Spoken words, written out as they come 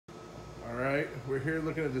Alright, we're here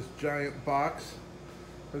looking at this giant box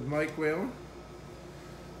with Mike Whalen.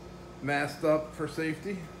 Masked up for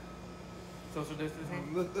safety. Social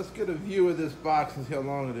distancing? Let's get a view of this box and see how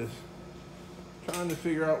long it is. Trying to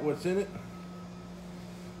figure out what's in it.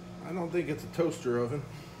 I don't think it's a toaster oven.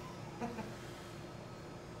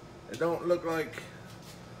 It don't look like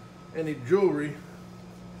any jewelry.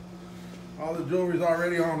 All the jewelry's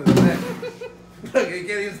already on his neck. Look, he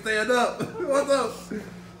can't even stand up. What's up?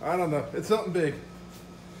 I don't know. It's something big.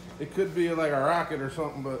 It could be like a rocket or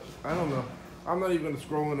something, but I don't know. I'm not even going to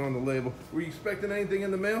scroll in on the label. Were you expecting anything in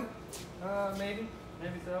the mail? Maybe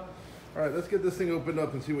so. All right, let's get this thing opened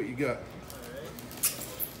up and see what you got. All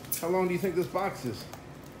right. How long do you think this box is?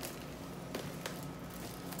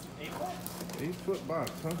 8 foot? 8 foot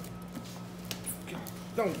box, huh?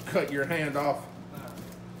 Don't cut your hand off. No.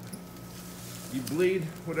 You bleed,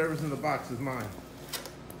 whatever's in the box is mine.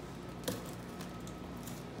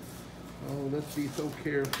 Oh, let's be so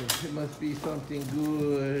careful. It must be something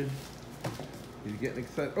good. He's getting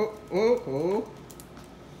excited. Oh.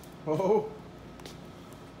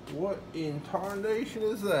 What in tarnation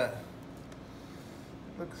is that?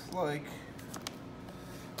 Looks like,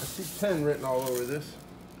 I see Penn written all over this.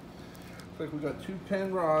 Looks like we got 2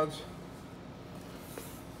 Penn rods,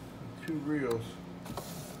 2 reels.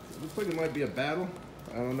 Looks like it might be a battle.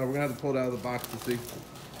 I don't know, we're gonna have to pull it out of the box to see.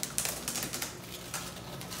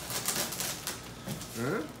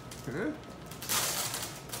 Huh?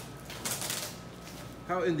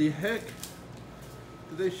 How in the heck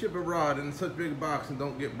do they ship a rod in such a big box and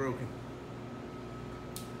don't get broken?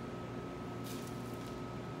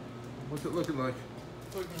 What's it looking like?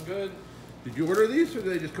 Looking good. Did you order these or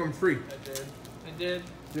did they just come free? I did.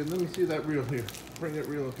 Here, let me see that reel here. Bring that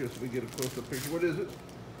reel up here so we get a close-up picture. What is it?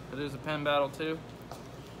 It is a Penn Battle 2.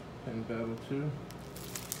 Penn Battle 2.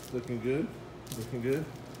 Looking good. Looking good.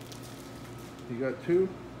 You got 2?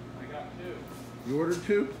 I got 2. You ordered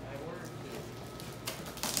 2? I ordered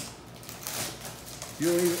 2.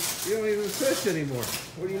 You don't even fish anymore.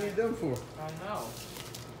 What do you need them for? I know.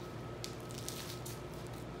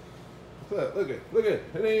 What's that? Look at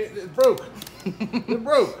it. It broke. It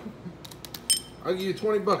broke. I'll give you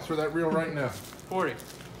 20 bucks for that reel right now. 40.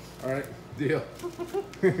 All right, deal.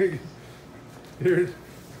 Here,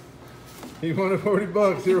 you wanted 40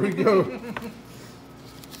 bucks. Here we go.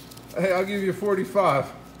 Hey, I'll give you 45.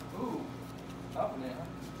 Ooh, up now.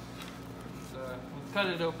 Let's cut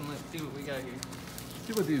it open. Let's see what we got here.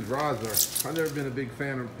 See what these rods are. I've never been a big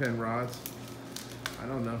fan of Penn rods. I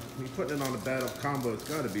don't know. When you're putting it on a battle combo, it's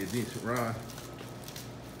got to be a decent rod.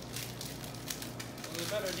 It was a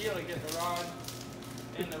better deal to get the rod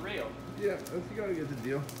and the reel. Yeah, you got to get the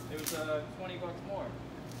deal. It was 20 bucks more.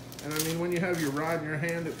 And I mean, when you have your rod in your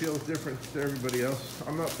hand, it feels different to everybody else.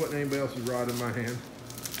 I'm not putting anybody else's rod in my hand.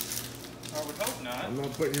 I would hope not. I'm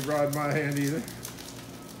not putting your rod in my hand either.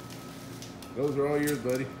 Those are all yours,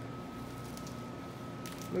 buddy.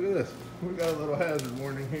 Look at this. We got a little hazard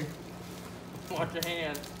warning here. Watch your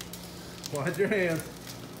hands. Watch your hands.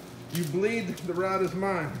 You bleed, the rod is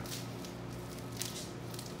mine.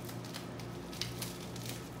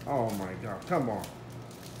 Oh my God, come on.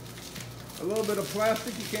 A little bit of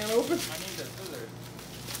plastic you can't open? I need the scissors.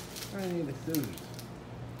 I need the scissors.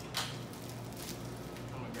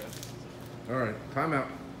 Oh my God. All right, time out.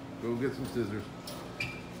 Go get some scissors.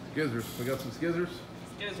 Skizzers. We got some skizzers?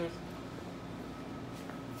 Scissors.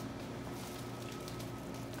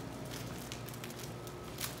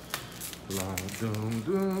 La dum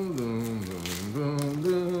dum dum dum dum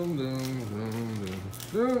dum dum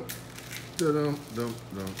dum dum dum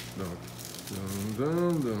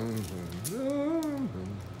dum dum.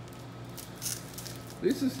 At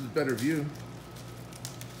least this is a better view.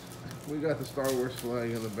 We got the Star Wars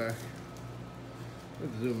flag in the back.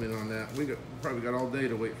 Let's zoom in on that. Probably got all day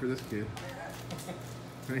to wait for this kid.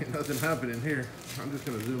 There ain't nothing happening here. I'm just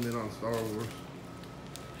gonna zoom in on Star Wars.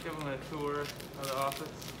 Give them a tour of the office.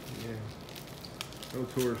 Yeah. No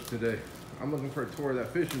tours today. I'm looking for a tour of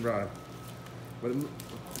that fishing rod. But Oh my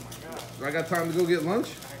God. I got time to go get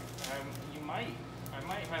lunch? You might. I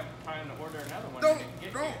might have time to order another one. Don't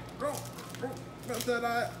mess that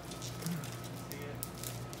eye. See it?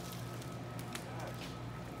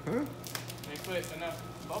 Huh? Gosh. They put enough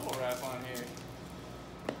bubble wrap on here.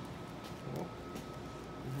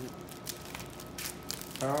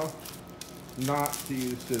 How not to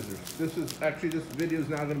use scissors. This video is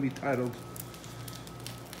now going to be titled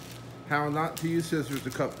How Not to Use Scissors to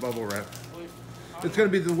Cut Bubble Wrap. It's going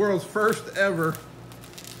to be the world's first ever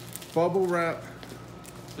bubble wrap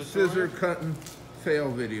scissor cutting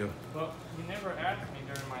fail video. Well, you never asked me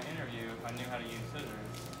during my interview if I knew how to use scissors.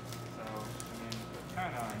 So, I mean, it's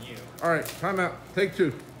kind of on you. All right, time out. Take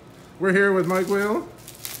two. We're here with Mike Will.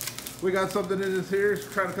 We got something in this here.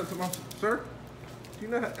 Trying to cut some off. Sir, do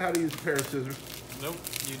you know how to use a pair of scissors? Nope,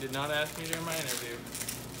 you did not ask me during my interview.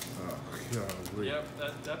 Oh, golly. Yep,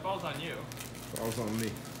 that falls on you. Falls on me.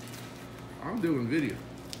 I'm doing video.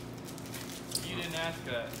 You didn't ask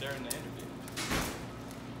during the interview.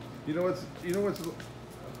 You know what's,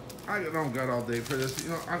 I don't got all day for this. You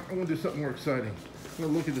know, I'm gonna do something more exciting. I'm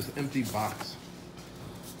gonna look at this empty box.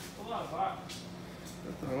 A lot of box.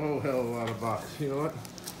 That's a whole hell of a lot of box. You know what?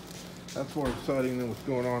 That's more exciting than what's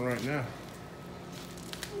going on right now.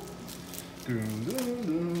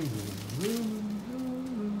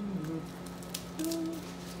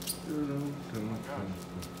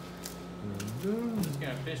 I'm just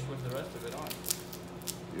gonna fish with the rest of it on.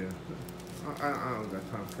 Yeah. I don't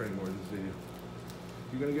got time for any more of this video.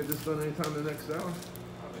 You gonna get this done anytime in the next hour?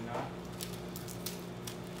 Probably not.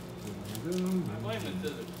 I blame the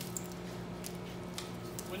scissors.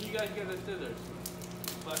 When you guys get the scissors?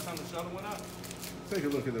 Last time the shuttle went up? Take a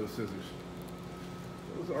look at those scissors.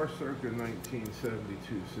 Those are circa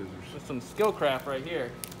 1972 scissors. With some skill craft right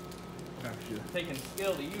here. Actually, Taking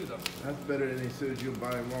skill to use them. that's better than any scissors you'll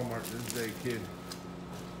buy in Walmart this day, kid.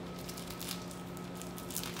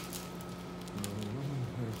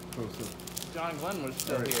 Close up. John Glenn was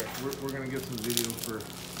still All right, here. we're gonna get some video for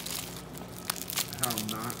how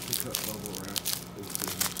not to cut bubble wrap with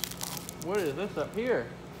scissors. What is this up here?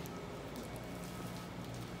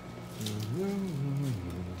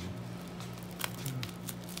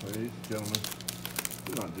 Ladies, gentlemen,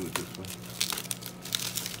 do not do it this way.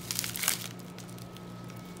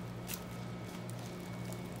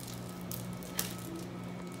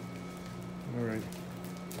 All right.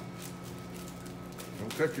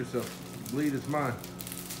 Don't cut yourself. Bleed is mine.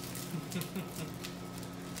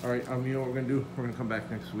 All right, you know what we're gonna do? We're gonna come back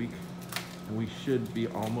next week, and we should be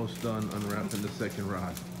almost done unwrapping the second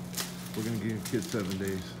rod. We're gonna give kids 7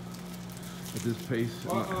 days. At this pace.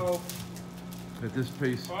 Uh-oh. At this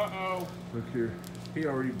pace. Uh-oh. Look here. He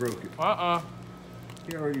already broke it. Uh-uh.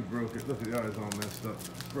 He already broke it. Look at the eyes all messed up.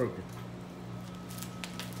 Broke it.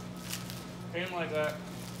 Came like that.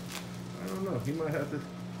 I don't know. He might have to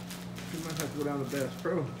go down to Bass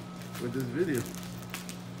Pro with this video.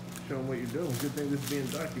 Show him what you're doing. Good thing this is being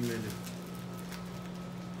documented.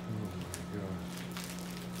 Oh my God.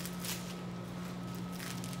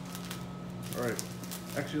 All right.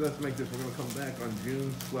 Actually, let's make this. We're going to come back on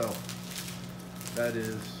June 12th. That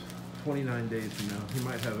is 29 days from now. He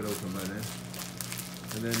might have it open by then.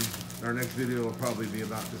 And then our next video will probably be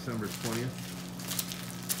about December 20th.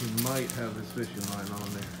 He might have his fishing line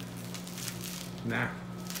on there. Nah.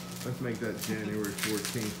 Let's make that January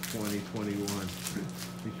 14th, 2021.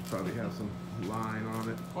 He should probably have some line on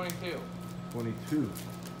it. 22. 22.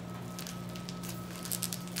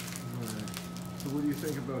 All right. So what do you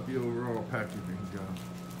think about the overall packaging, John?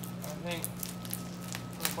 I think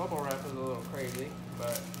the bubble wrap is a little crazy,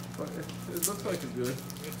 but It looks like a good.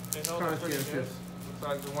 it holds up pretty good. Conscientious. Looks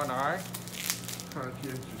like the one eye.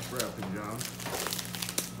 Conscientious wrapping, John.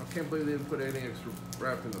 I can't believe they didn't put any extra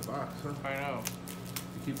wrap in the box, huh? I know.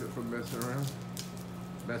 To keep it from messing around,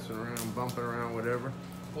 bumping around, whatever.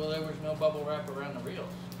 Well, there was no bubble wrap around the reels.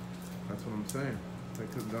 That's what I'm saying. They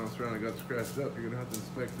could have bounced around and got scratched up. You're gonna have to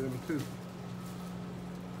inspect them too.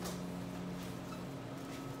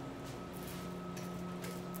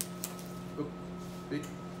 Oh, see?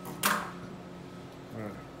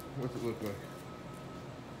 Alright, what's it look like?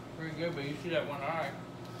 Pretty good, but you see that one eye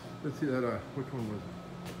Let's see that eye. Which one was it?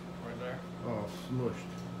 right there? Oh, smushed.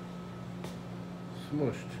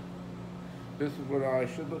 Smushed. This is what eye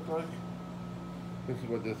should look like. This is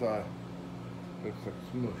what this eye looks like.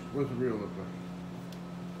 Smushed. What's the real look like?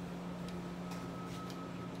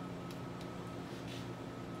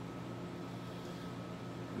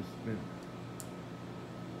 Just spin.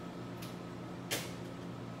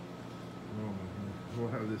 Oh my goodness. We'll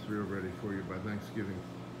have this reel ready for you by Thanksgiving.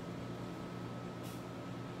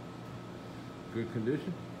 Good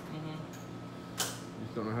condition? Mm-hmm. You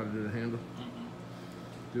just don't know how to do the handle? Mm-hmm.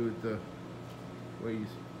 Do it the way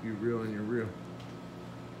you reel in your reel.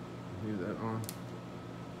 Leave that on.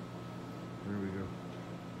 There we go.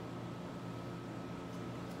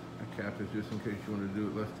 That cap is just in case you want to do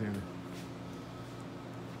it left-handed.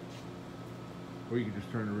 Or you can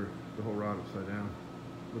just turn the whole rod upside down.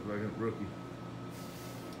 Look like a rookie.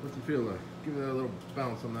 What's it feel like? Give it a little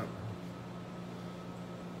bounce on that.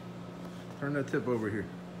 Turn that tip over here.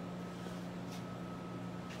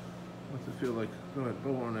 What's it feel like? Go ahead,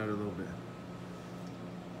 go on that a little bit.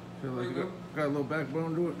 Feel like you got a little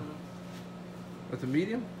backbone to it? That's a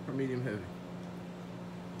medium or medium heavy?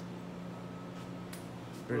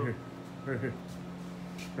 Right here. Right here.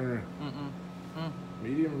 Turn around.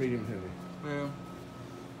 Medium or medium heavy?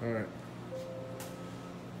 Yeah. Alright.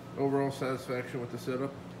 Overall satisfaction with the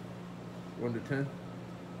setup? 1 to 10?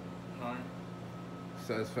 9.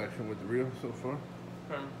 Satisfaction with the reel so far?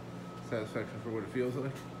 10. Satisfaction for what it feels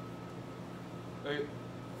like? 8.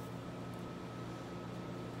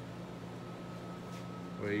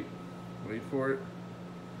 Wait for it.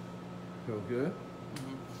 Feel good?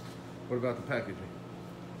 What about the packaging?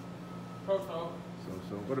 So.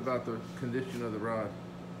 So what about the condition of the rod?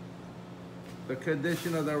 The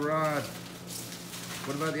condition of the rod.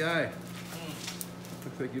 What about the eye?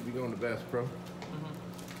 Looks like you'd be going to Bass Pro.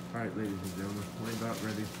 Alright, ladies and gentlemen, we're about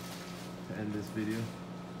ready to end this video.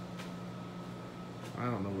 I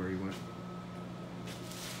don't know where he went.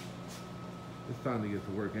 It's time to get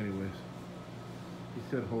to work anyways. He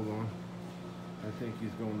said hold on. I think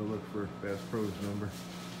he's going to look for Bass Pro's number.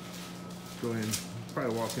 Go in,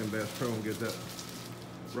 probably walk in Bass Pro and get that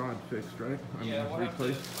rod fixed, right? Yeah, we'll have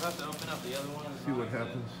replaced. to open up the other one and See what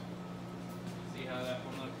happens. see how that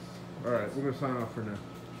one looks. Alright, we're going to sign off for now.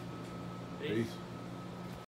 Peace. Peace.